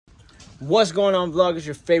What's going on, vlog? It's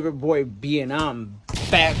your favorite boy B, and I'm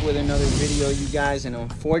back with another video, you guys. And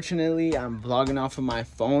unfortunately, I'm vlogging off of my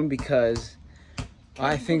phone because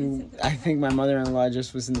I think my mother-in-law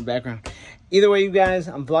just was in the background. Either way, you guys,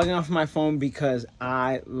 I'm vlogging off of my phone because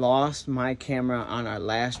I lost my camera on our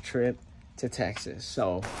last trip to Texas.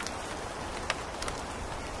 So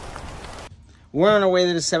we're on our way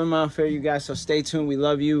to the 7 Mile Fair, you guys. So stay tuned. We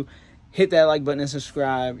love you. Hit that like button and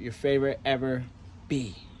subscribe. Your favorite ever,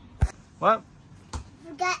 B. What?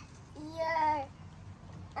 You got your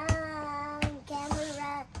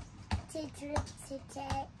camera to trip to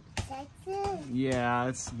Texas? Yeah,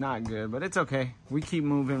 it's not good, but it's okay. We keep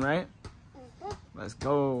moving, right? Mm-hmm. Let's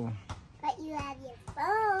go. But you have your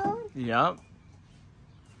phone. Yup.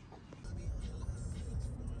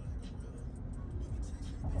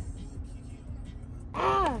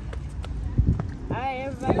 Alright,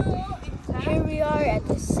 everybody. Here we are at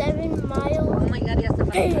the 7 Mile. Oh my God,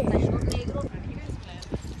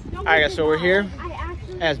 Alright, guys, so we're here.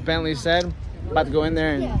 As Bentley said, about to go in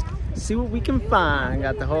there and see what we can find.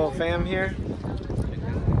 Got the whole fam here.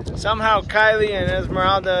 Somehow Kylie and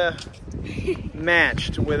Esmeralda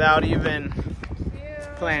matched without even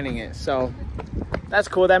planning it. So that's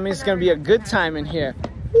cool. That means it's gonna be a good time in here.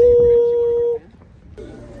 Woo!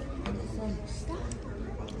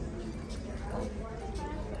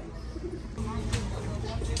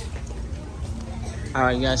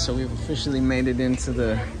 Alright guys, so we've officially made it into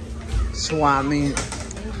the swap meet.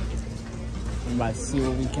 I'm about to see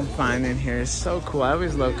what we can find in here. It's so cool. I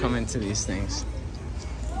always love coming to these things.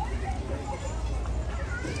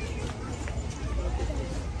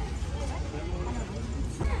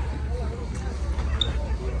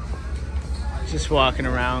 Just walking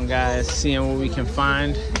around, guys, seeing what we can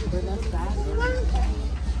find.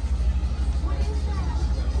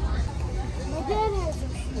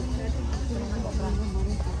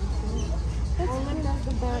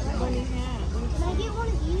 Can I get one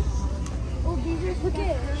of these? Oh, these are look at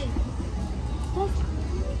it.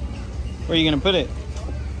 Where are you gonna put it?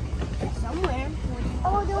 Somewhere.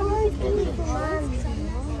 Oh, the one's cute for Mommy.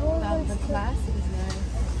 The class is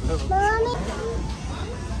nice. Mommy.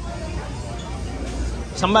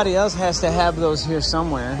 Somebody else has to have those here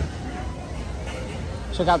somewhere.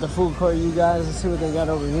 Check out the food court, you guys. Let's see what they got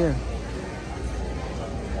over here.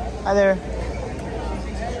 Hi there.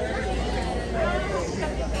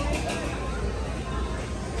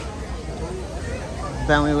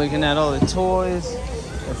 Bentley looking at all the toys,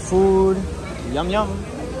 the food. Yum yum.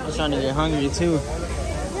 I'm starting to get hungry too.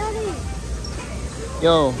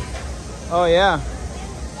 Yo. Oh yeah.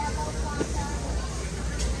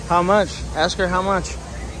 How much? Ask her how much.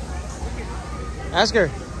 Ask her.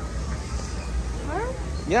 Huh?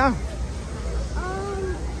 Yeah. How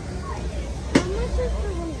much is the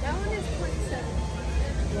one? That one is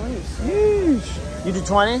 27. Yeesh. You do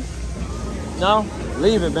 20? No?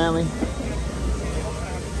 Leave it, Bentley.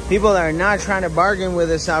 People are not trying to bargain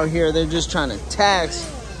with us out here. They're just trying to tax.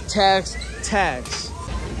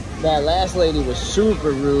 That last lady was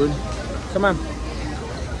super rude. Come on.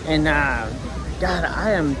 And God,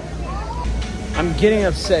 I'm getting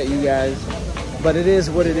upset, you guys. But it is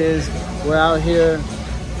what it is. We're out here.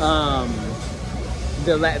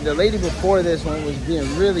 The lady before this one was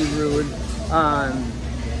being really rude.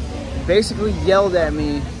 Basically yelled at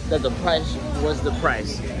me that the price was the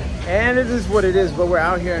price. And it is what it is, but we're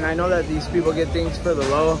out here, and I know that these people get things for the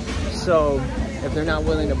low. So if they're not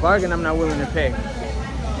willing to bargain, I'm not willing to pay.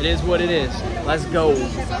 It is what it is. Let's go.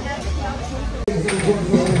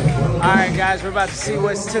 All right, guys, we're about to see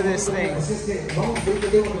what's to this thing.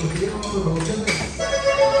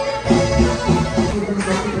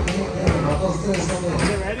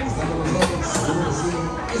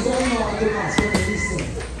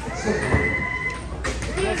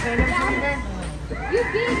 You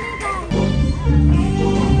beat me, guys.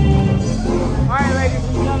 All right, ladies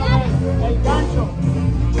and gentlemen, El Gancho.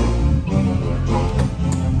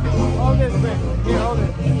 Hold this, man. Here, hold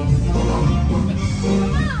it.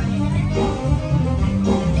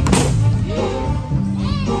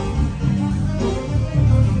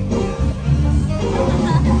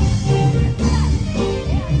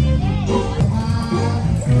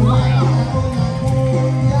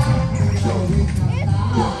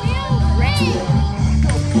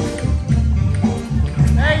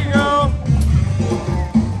 There you go.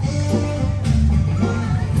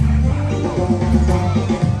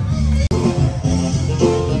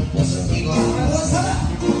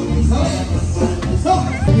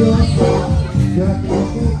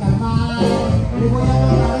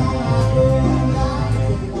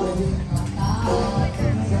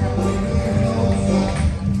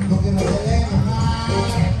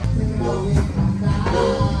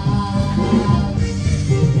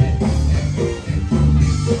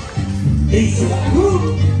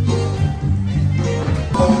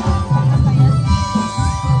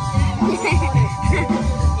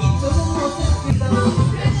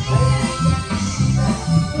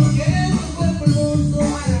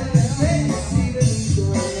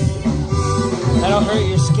 That'll hurt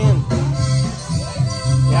your skin.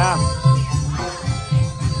 Yeah.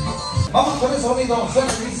 Vamos con eso, amigo.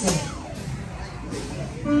 Suena listo.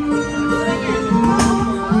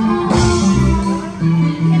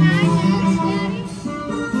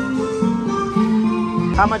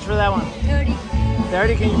 How much for that one? 30.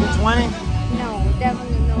 30? Can you do 20? No,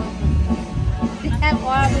 definitely no. It has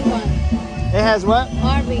Arby one. It has what?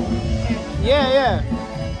 Arby. Yeah.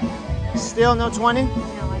 Still no 20? No,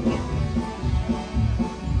 I can't.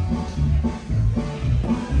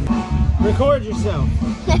 Record yourself.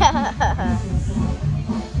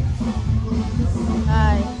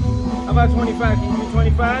 Hi. How about 25? Can you do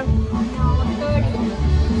 25? No, 30.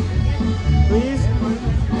 Please?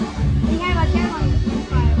 We have a 10 one.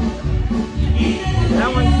 25. That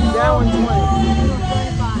one 20. 25.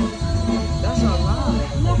 That's a lot.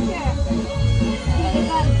 Look here. They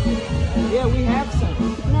got it. Yeah, we have some.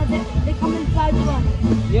 No, they come in size one.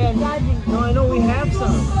 Yeah. Charging. No, I know we have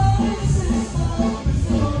some.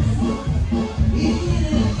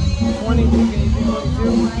 22, can you do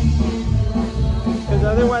 22? Because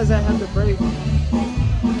otherwise I have to break.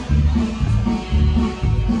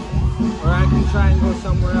 Or I can try and go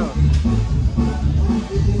somewhere else.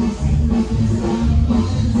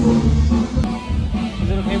 Is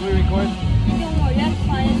it okay if we record? Don't worry, that's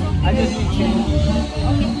fine. It's okay. I just need change.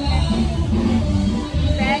 Okay.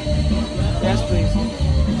 Back. Yes, please.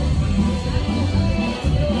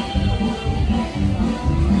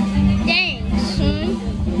 Thanks.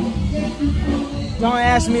 Don't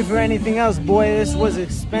ask me for anything else, boy. This was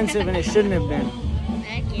expensive and it shouldn't have been.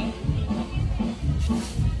 Okay.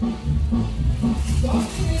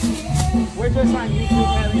 We're just on YouTube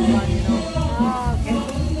having fun, you know. Oh, okay.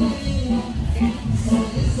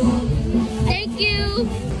 Thank you.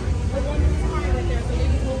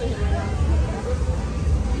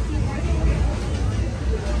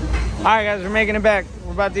 Alright guys, we're making it back.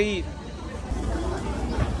 We're about to eat.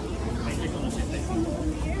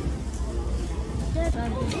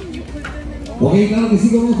 Ok, claro que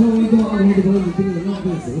sí, vamos un momento a poner el destino del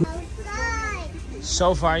norte.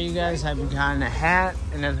 So far, you guys have gotten a hat,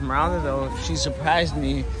 and Esmeralda, though, she surprised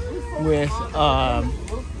me with a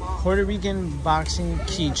Puerto Rican boxing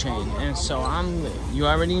keychain, and so I'm lit. You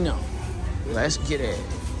already know. Let's get it.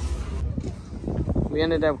 We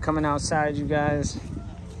ended up coming outside, you guys.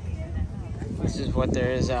 This is what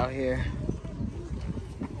there is out here.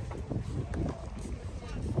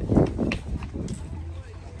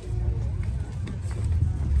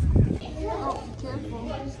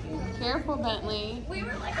 Careful, Bentley.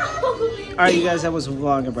 Alright, you guys, that was a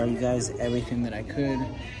vlog. I brought you guys everything that I could.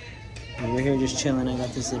 We were here just chilling. I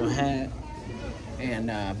got this little hat. And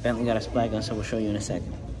Bentley got a splat gun, so we'll show you in a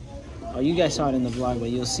second. Oh, you guys saw it in the vlog, but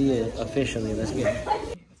you'll see it officially. Let's get it.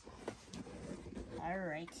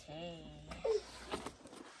 Alright, hey.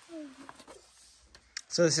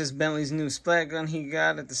 So this is Bentley's new splat gun he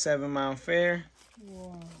got at the 7 Mile Fair.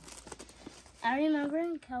 Whoa. I remember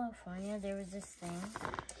in California there was this thing,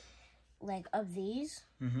 like, of these.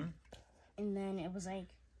 Mm-hmm. And then it was like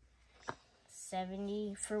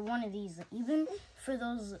 70 for one of these. Even for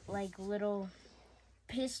those like little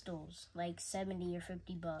pistols, like 70 or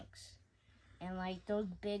 50 bucks. And like those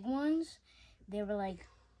big ones, they were like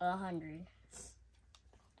 100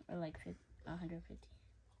 or like 150.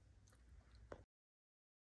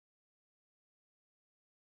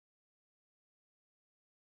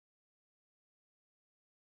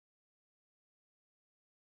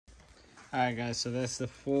 Alright guys, so that's the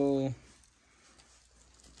full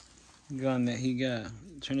gun that he got.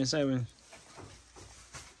 Turn this over.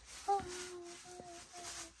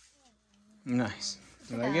 Nice.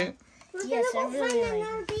 You like it? Yes, I really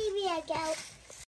like it. Baby, I got.